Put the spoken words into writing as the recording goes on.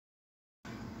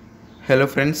Hello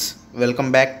friends,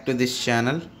 welcome back to this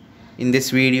channel. In this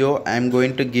video, I am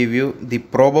going to give you the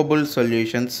probable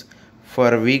solutions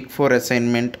for week 4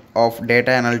 assignment of data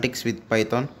analytics with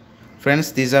Python.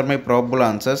 Friends, these are my probable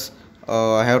answers.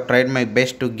 I have tried my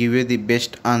best to give you the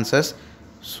best answers.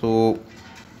 So,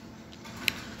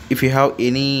 if you have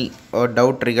any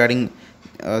doubt regarding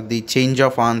the change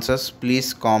of answers,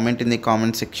 please comment in the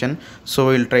comment section. So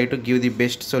we'll try to give the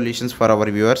best solutions for our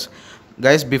viewers.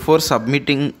 Guys, before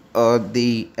submitting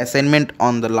the assignment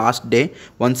on the last day,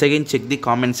 once again check the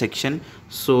comment section.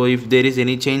 So if there is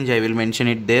any change, I will mention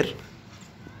it there.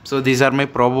 So these are my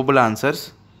probable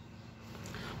answers.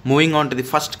 Moving on to the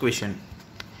first question.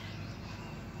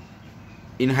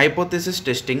 In hypothesis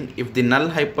testing, if the null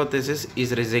hypothesis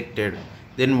is rejected,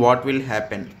 then what will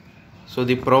happen? So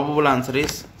the probable answer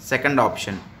is second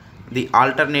option. The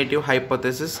alternative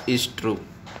hypothesis is true.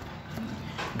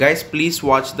 Guys, please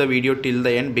watch the video till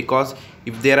the end, because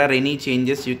if there are any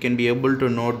changes, you can be able to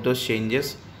note those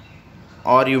changes,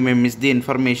 or you may miss the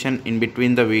information in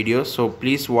between the videos. So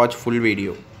please watch full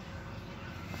video.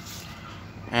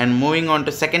 And moving on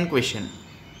to second question.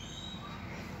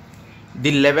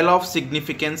 The level of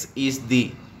significance is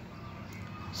the.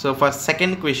 So for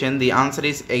second question, the answer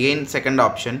is again second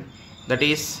option, that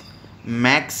is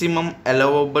maximum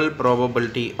allowable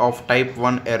probability of type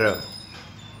 1 error.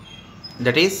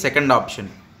 That is second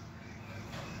option.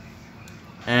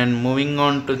 And moving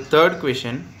on to third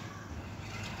question.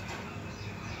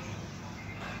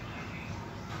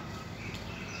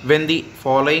 When the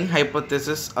following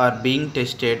hypotheses are being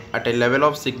tested at a level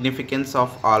of significance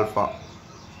of alpha,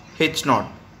 h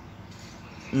naught,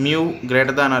 mu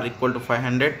greater than or equal to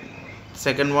 500.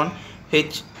 Second one,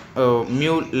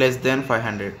 mu less than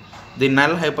 500. The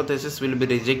null hypothesis will be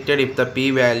rejected if the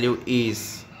p-value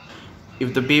is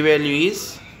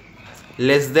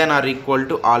less than or equal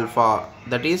to alpha.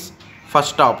 That is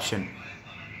first option.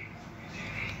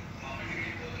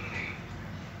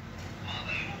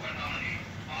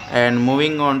 And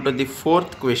moving on to the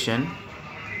fourth question.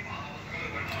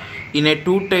 In a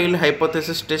two-tailed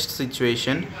hypothesis test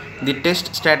situation, the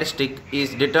test statistic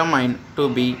is determined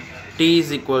to be t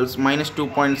is equals minus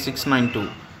 2.692.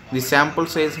 The sample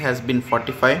size has been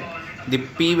 45. The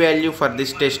p-value for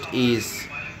this test is.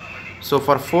 So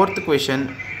for fourth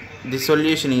question, the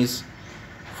solution is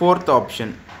fourth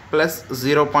option, plus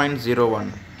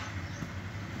 0.01.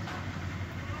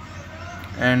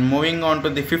 And moving on to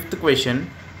the fifth question.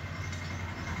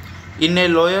 In a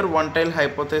lower one-tailed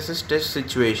hypothesis test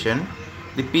situation,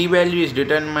 the p-value is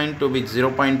determined to be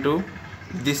 0.2.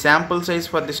 The sample size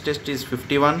for this test is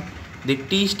 51. The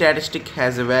t statistic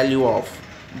has a value of,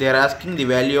 they are asking the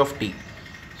value of t.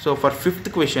 So for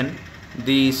fifth question,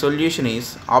 the solution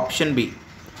is option B,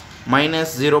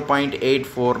 minus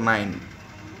 0.849.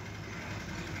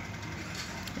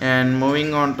 And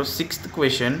moving on to sixth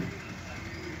question.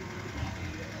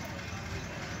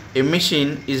 A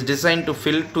machine is designed to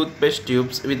fill toothpaste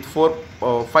tubes with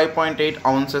 5.8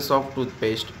 ounces of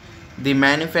toothpaste. The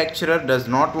manufacturer does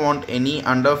not want any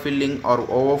underfilling or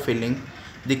overfilling.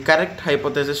 The correct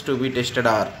hypothesis to be tested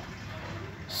are.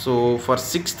 So for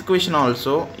sixth question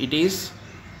also, it is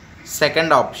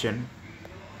second option.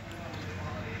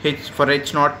 For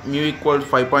h naught, mu equals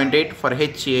 5.8. For ha,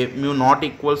 mu not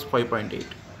equals 5.8.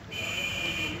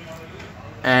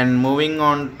 And moving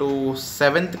on to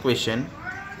seventh question.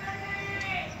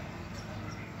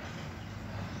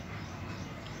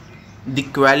 The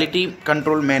quality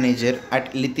control manager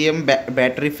at lithium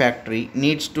battery factory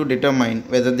needs to determine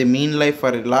whether the mean life for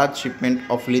a large shipment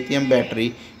of lithium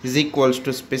battery is equals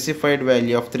to specified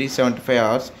value of 375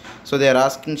 hours. So they are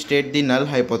asking state the null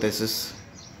hypothesis.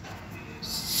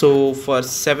 So for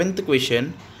seventh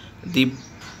question, the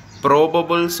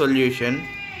probable solution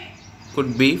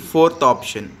could be fourth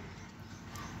option,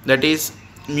 that is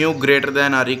mu greater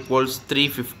than or equals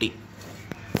 350.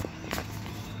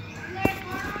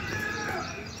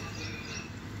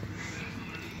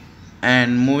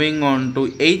 And moving on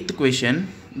to eighth question,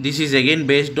 this is again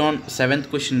based on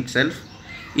seventh question itself.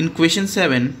 In question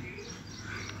 7,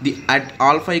 at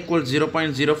alpha equals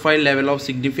 0.05 level of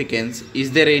significance, is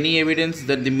there any evidence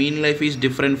that the mean life is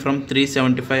different from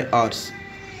 375 hours?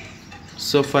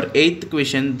 So for eighth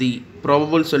question, the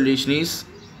probable solution is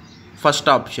first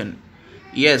option.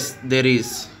 Yes, there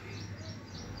is.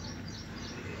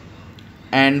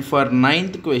 And for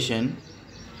ninth question,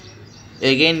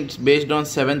 again it's based on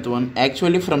seventh one,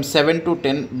 actually from 7 to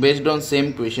 10 based on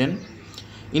same question.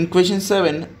 In question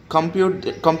 7,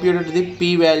 computed the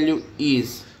p-value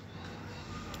is.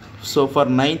 So for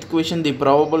ninth question, the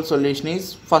probable solution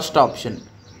is first option,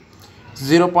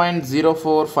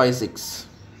 0.0456.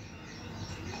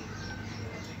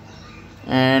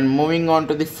 And moving on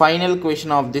to the final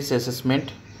question of this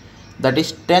assessment, that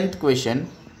is 10th question.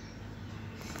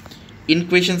 In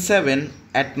question 7,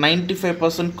 at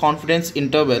 95% confidence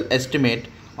interval estimate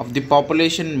of the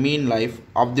population mean life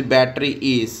of the battery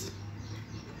is.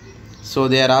 So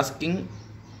they are asking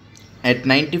at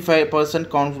 95%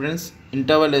 confidence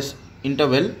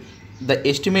interval the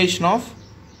estimation of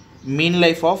mean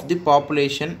life of the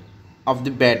population of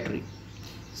the battery.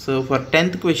 So for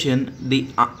 10th question, the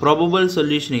probable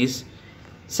solution is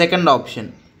second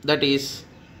option, that is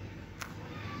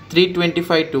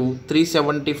 325 to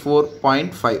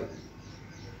 374.5.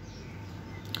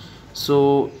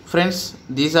 So friends,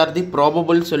 these are the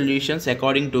probable solutions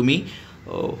according to me.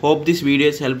 Hope this video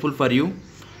is helpful for you.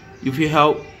 If you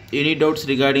have any doubts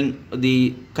regarding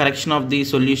the correction of the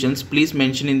solutions, please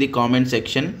mention in the comment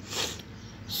section.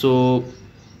 So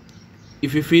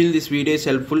if you feel this video is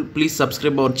helpful, please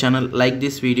subscribe our channel, like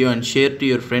this video and share to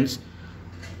your friends.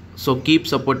 So keep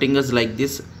supporting us like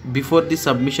this. Before the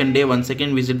submission day, once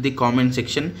again visit the comment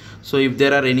section. So if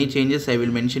there are any changes, I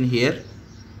will mention here.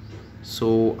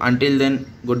 So until then,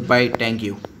 goodbye. Thank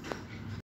you.